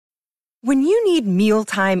When you need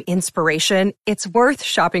mealtime inspiration, it's worth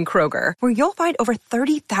shopping Kroger, where you'll find over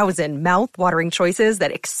 30,000 mouth-watering choices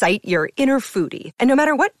that excite your inner foodie. And no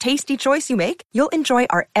matter what tasty choice you make, you'll enjoy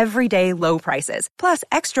our everyday low prices, plus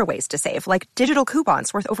extra ways to save, like digital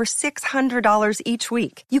coupons worth over $600 each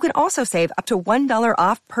week. You can also save up to $1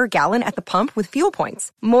 off per gallon at the pump with fuel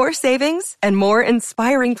points. More savings and more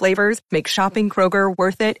inspiring flavors make shopping Kroger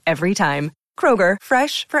worth it every time. Kroger,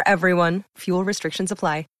 fresh for everyone. Fuel restrictions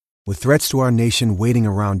apply. With threats to our nation waiting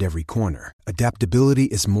around every corner, adaptability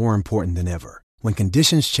is more important than ever. When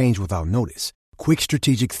conditions change without notice, quick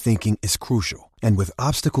strategic thinking is crucial. And with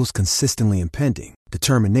obstacles consistently impending,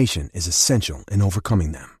 determination is essential in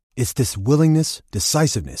overcoming them. It's this willingness,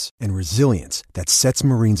 decisiveness, and resilience that sets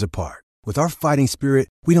Marines apart. With our fighting spirit,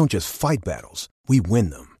 we don't just fight battles, we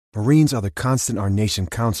win them. Marines are the constant our nation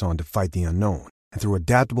counts on to fight the unknown. And through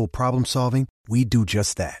adaptable problem solving, we do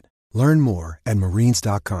just that. Learn more at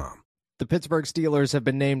marines.com. The Pittsburgh Steelers have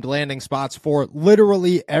been named landing spots for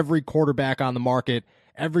literally every quarterback on the market,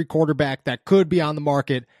 every quarterback that could be on the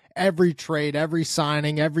market, every trade, every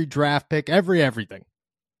signing, every draft pick, everything.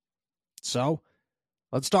 So,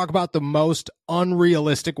 let's talk about the most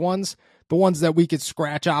unrealistic ones, the ones that we could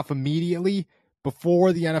scratch off immediately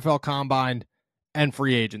before the NFL Combine and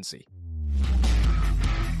free agency.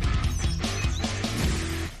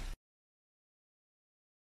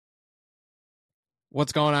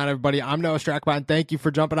 What's going on, everybody? I'm Noah Strackbein. Thank you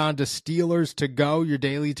for jumping on to Steelers To Go, your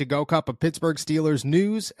daily to-go cup of Pittsburgh Steelers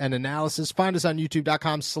news and analysis. Find us on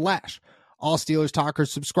youtube.com/All Steelers Talkers.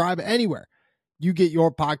 Subscribe anywhere you get your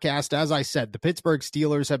podcast. As I said, the Pittsburgh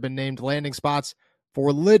Steelers have been named landing spots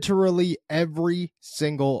for literally every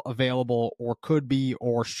single available or could be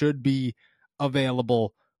or should be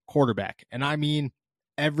available quarterback. And I mean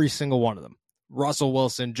every single one of them. Russell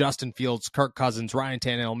Wilson, Justin Fields, Kirk Cousins, Ryan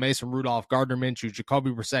Tannehill, Mason Rudolph, Gardner Minshew, Jacoby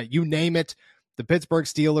Brissett, you name it. The Pittsburgh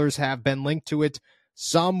Steelers have been linked to it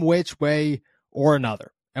some which way or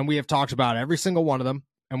another. And we have talked about every single one of them,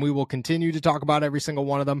 and we will continue to talk about every single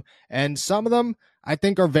one of them. And some of them, I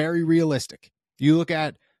think, are very realistic. You look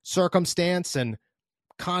at circumstance and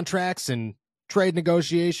contracts and trade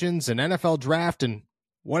negotiations and NFL draft and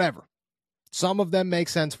whatever. Some of them make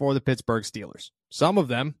sense for the Pittsburgh Steelers. Some of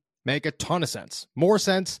them make a ton of sense. More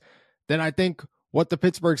sense than I think what the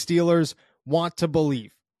Pittsburgh Steelers want to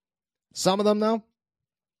believe. Some of them, though,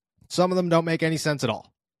 some of them don't make any sense at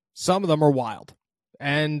all. Some of them are wild.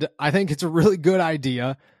 And I think it's a really good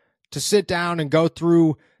idea to sit down and go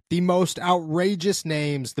through the most outrageous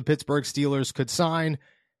names the Pittsburgh Steelers could sign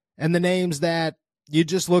and the names that you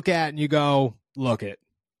just look at and you go, look it,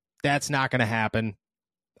 that's not going to happen.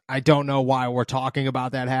 I don't know why we're talking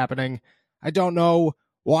about that happening. I don't know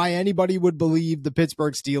why anybody would believe the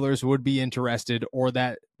Pittsburgh Steelers would be interested or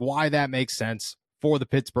that why that makes sense for the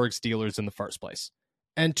Pittsburgh Steelers in the first place.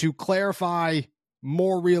 And to clarify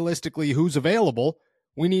more realistically who's available,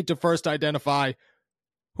 we need to first identify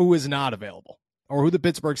who is not available or who the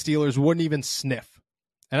Pittsburgh Steelers wouldn't even sniff.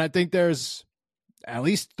 And I think there's at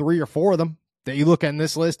least 3 or 4 of them that you look at in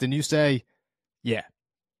this list and you say, yeah,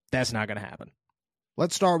 that's not going to happen.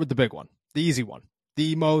 Let's start with the big one, the easy one,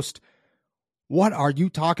 the most what are you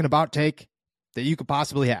talking about take that you could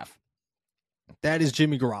possibly have. That is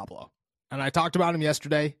Jimmy Garoppolo. And I talked about him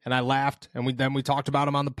yesterday and I laughed, and then we talked about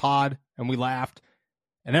him on the pod and we laughed.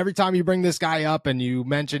 And every time you bring this guy up and you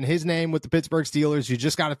mention his name with the Pittsburgh Steelers, you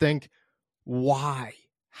just got to think, why?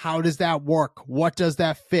 How does that work? What does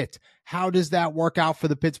that fit? How does that work out for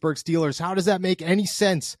the Pittsburgh Steelers? How does that make any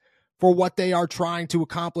sense for what they are trying to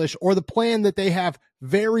accomplish or the plan that they have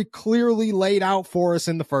very clearly laid out for us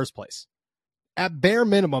in the first place? At bare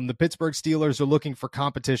minimum, the Pittsburgh Steelers are looking for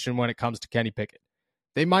competition when it comes to Kenny Pickett.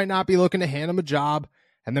 They might not be looking to hand him a job,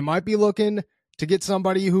 and they might be looking to get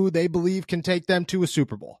somebody who they believe can take them to a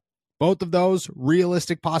Super Bowl. Both of those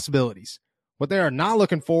realistic possibilities. What they are not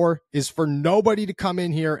looking for is for nobody to come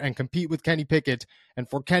in here and compete with Kenny Pickett and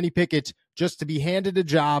for Kenny Pickett just to be handed a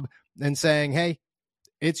job and saying, hey,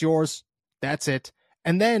 it's yours. That's it.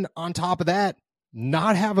 And then on top of that,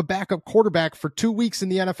 not have a backup quarterback for 2 weeks in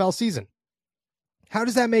the NFL season. How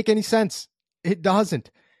does that make any sense? It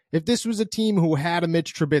doesn't. If this was a team who had a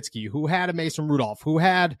Mitch Trubisky, who had a Mason Rudolph, who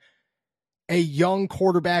had a young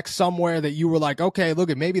quarterback somewhere that you were like, okay, look,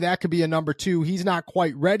 maybe that could be a number 2. He's not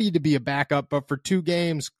quite ready to be a backup, but for 2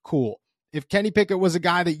 games, cool. If Kenny Pickett was a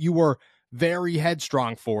guy that you were very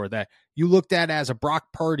headstrong for, that you looked at as a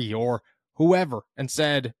Brock Purdy or whoever and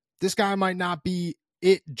said, this guy might not be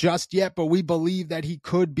it just yet, but we believe that he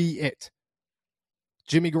could be it.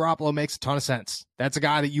 Jimmy Garoppolo makes a ton of sense. That's a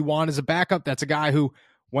guy that you want as a backup. That's a guy who,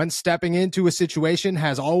 when stepping into a situation,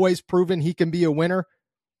 has always proven he can be a winner.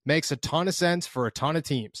 makes a ton of sense for a ton of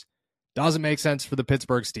teams. Doesn't make sense for the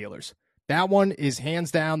Pittsburgh Steelers. That one is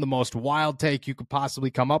hands down the most wild take you could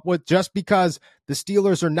possibly come up with, just because the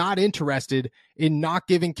Steelers are not interested in not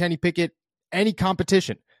giving Kenny Pickett any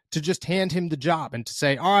competition, to just hand him the job and to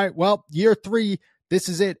say, all right, well, year 3, this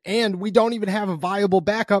is it. And we don't even have a viable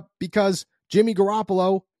backup because Jimmy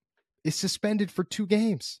Garoppolo is suspended for 2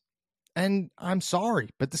 games. And I'm sorry,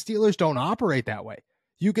 but the Steelers don't operate that way.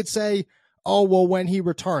 You could say, oh, well, when he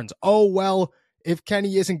returns, oh, well, if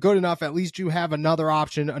Kenny isn't good enough, at least you have another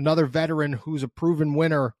option, another veteran who's a proven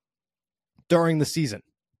winner during the season.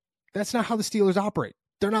 That's not how the Steelers operate.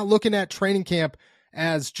 They're not looking at training camp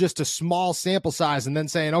as just a small sample size and then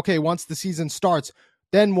saying, okay, once the season starts,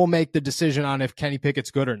 then we'll make the decision on if Kenny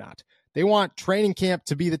Pickett's good or not. They want training camp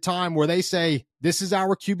to be the time where they say, this is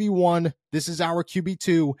our QB1, this is our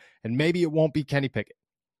QB2, and maybe it won't be Kenny Pickett.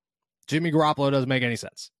 Jimmy Garoppolo doesn't make any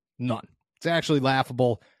sense. None. It's actually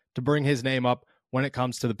laughable to bring his name up when it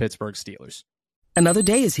comes to the Pittsburgh Steelers. Another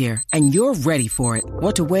day is here, and you're ready for it.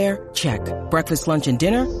 What to wear? Check. Breakfast, lunch, and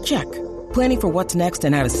dinner? Check. Planning for what's next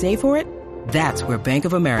and how to save for it? That's where Bank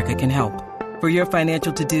of America can help. For your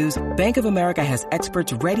financial to-dos, Bank of America has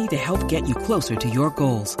experts ready to help get you closer to your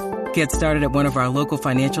goals. Get started at one of our local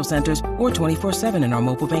financial centers or 24/7 in our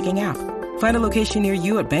mobile banking app. Find a location near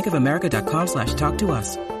you at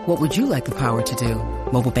bankofamerica.com/talktous. What would you like the power to do?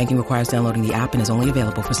 Mobile banking requires downloading the app and is only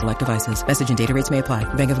available for select devices. Message and data rates may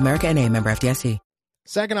apply. Bank of America N.A., member FDIC.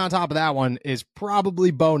 Second on top of that one is probably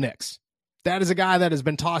Bo Nix. That is a guy that has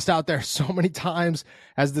been tossed out there so many times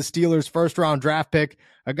as the Steelers' first-round draft pick.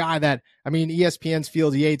 A guy that, ESPN's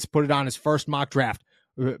Field Yates put it on his first mock draft.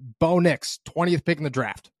 Bo Nix, 20th pick in the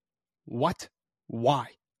draft. What? Why?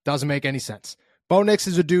 Doesn't make any sense. Bo Nix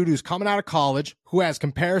is a dude who's coming out of college, who has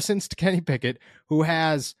comparisons to Kenny Pickett, who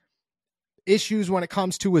has issues when it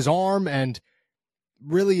comes to his arm, and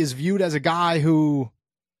really is viewed as a guy who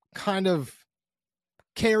kind of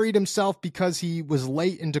carried himself because he was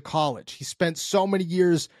late into college. He spent so many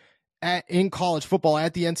years in college football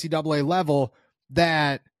at the NCAA level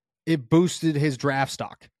that it boosted his draft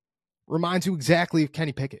stock. Reminds you exactly of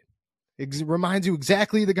Kenny Pickett. It reminds you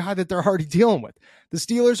exactly the guy that they're already dealing with. The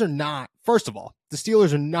Steelers are not, first of all, the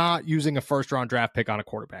Steelers are not using a first-round draft pick on a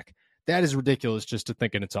quarterback. That is ridiculous just to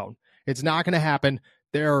think in its own. It's not going to happen.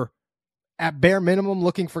 They're, at bare minimum,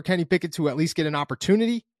 looking for Kenny Pickett to at least get an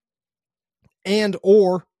opportunity and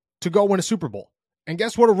or to go win a Super Bowl. And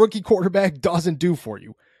guess what a rookie quarterback doesn't do for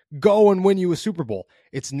you? Go and win you a Super Bowl.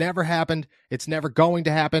 It's never happened. It's never going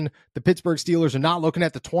to happen. The Pittsburgh Steelers are not looking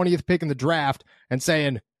at the 20th pick in the draft and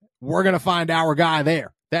saying, we're going to find our guy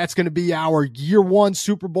there. That's going to be our year 1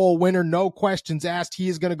 Super Bowl winner. No questions asked. He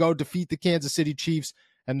is going to go defeat the Kansas City Chiefs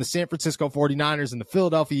and the San Francisco 49ers and the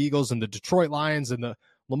Philadelphia Eagles and the Detroit Lions and the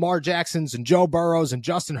Lamar Jacksons and Joe Burrows and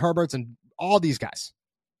Justin Herberts and all these guys.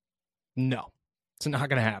 No, it's not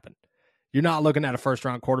going to happen. You're not looking at a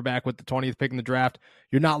first-round quarterback with the 20th pick in the draft.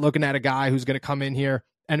 You're not looking at a guy who's going to come in here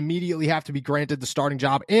and immediately have to be granted the starting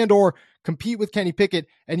job and or compete with Kenny Pickett,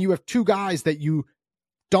 and you have 2 guys that you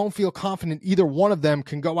don't feel confident either one of them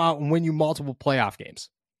can go out and win you multiple playoff games.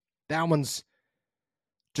 That one's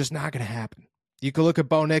just not going to happen. You could look at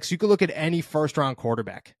Bo Nix. You could look at any first-round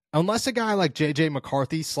quarterback. Unless a guy like J.J.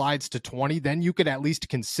 McCarthy slides to 20, then you could at least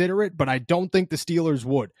consider it, but I don't think the Steelers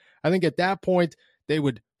would. I think at that point, they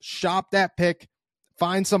would shop that pick,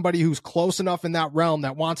 find somebody who's close enough in that realm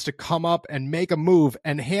that wants to come up and make a move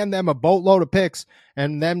and hand them a boatload of picks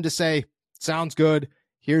and them to say, sounds good,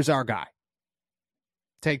 here's our guy.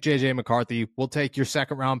 Take J.J. McCarthy. We'll take your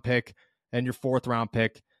second-round pick and your fourth-round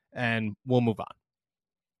pick, and we'll move on.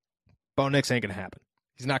 Bo Nix ain't going to happen.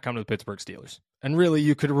 He's not coming to the Pittsburgh Steelers. And really,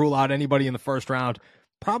 you could rule out anybody in the first round,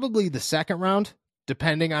 probably the second round,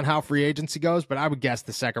 depending on how free agency goes, but I would guess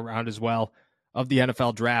the second round as well of the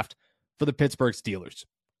NFL draft for the Pittsburgh Steelers.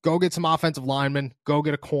 Go get some offensive linemen, go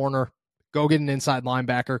get a corner, go get an inside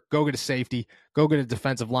linebacker, go get a safety, go get a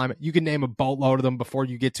defensive lineman. You can name a boatload of them before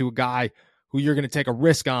you get to a guy who you're going to take a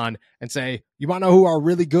risk on and say, you want to know who are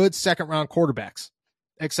really good second-round quarterbacks,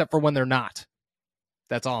 except for when they're not.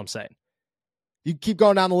 That's all I'm saying. You keep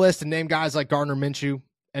going down the list and name guys like Gardner Minshew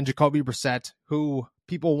and Jacoby Brissett, who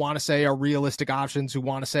people want to say are realistic options, who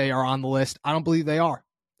want to say are on the list. I don't believe they are.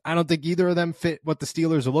 I don't think either of them fit what the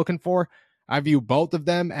Steelers are looking for. I view both of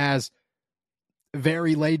them as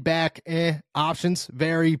very laid-back options,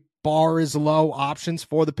 very bar is low options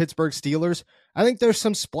for the Pittsburgh Steelers. I think there's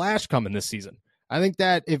some splash coming this season. I think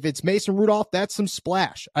that if it's Mason Rudolph, that's some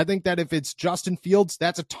splash. I think that if it's Justin Fields,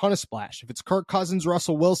 that's a ton of splash. If it's Kirk Cousins,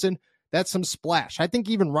 Russell Wilson, that's some splash. I think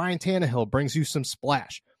even Ryan Tannehill brings you some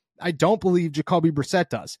splash. I don't believe Jacoby Brissett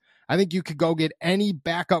does. I think you could go get any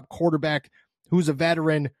backup quarterback who's a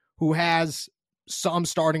veteran, who has some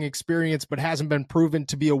starting experience, but hasn't been proven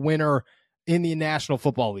to be a winner in the National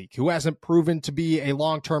Football League, who hasn't proven to be a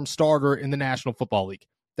long-term starter in the National Football League.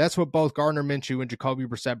 That's what both Gardner Minshew and Jacoby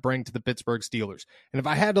Brissett bring to the Pittsburgh Steelers. And if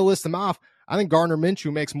I had to list them off, I think Gardner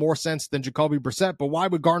Minshew makes more sense than Jacoby Brissett, but why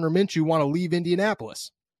would Gardner Minshew want to leave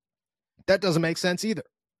Indianapolis? That doesn't make sense either.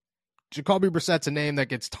 Jacoby Brissett's a name that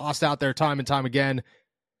gets tossed out there time and time again,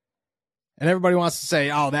 and everybody wants to say,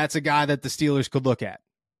 oh, that's a guy that the Steelers could look at.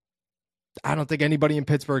 I don't think anybody in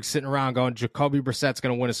Pittsburgh's sitting around going, Jacoby Brissett's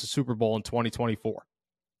going to win us a Super Bowl in 2024.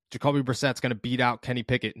 Jacoby Brissett's going to beat out Kenny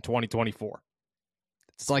Pickett in 2024.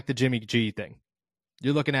 It's like the Jimmy G thing.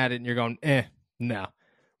 You're looking at it and you're going, no.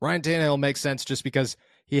 Ryan Tannehill makes sense just because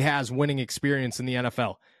he has winning experience in the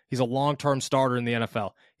NFL. He's a long-term starter in the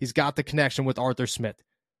NFL. He's got the connection with Arthur Smith.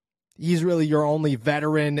 He's really your only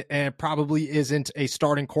veteran and probably isn't a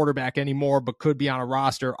starting quarterback anymore, but could be on a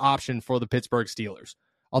roster option for the Pittsburgh Steelers,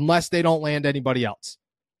 unless they don't land anybody else.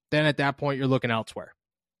 Then at that point, you're looking elsewhere.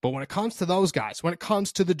 But when it comes to those guys, when it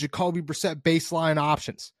comes to the Jacoby Brissett baseline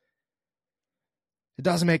options, it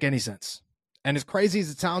doesn't make any sense. And as crazy as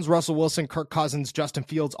it sounds, Russell Wilson, Kirk Cousins, Justin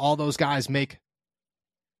Fields, all those guys make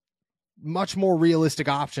much more realistic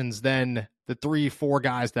options than the 3-4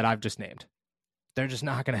 guys that I've just named. They're just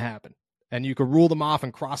not going to happen. And you could rule them off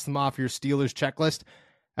and cross them off your Steelers checklist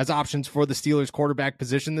as options for the Steelers quarterback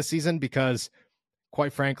position this season because,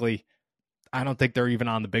 quite frankly, I don't think they're even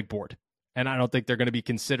on the big board. And I don't think they're going to be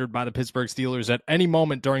considered by the Pittsburgh Steelers at any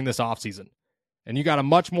moment during this offseason. And you got a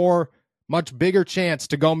much bigger chance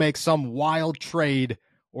to go make some wild trade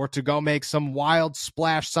or to go make some wild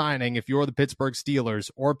splash signing if you're the Pittsburgh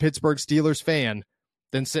Steelers or a Pittsburgh Steelers fan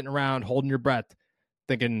than sitting around holding your breath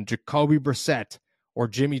thinking Jacoby Brissett or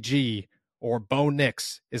Jimmy G or Bo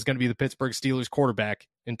Nix is going to be the Pittsburgh Steelers quarterback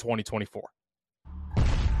in 2024.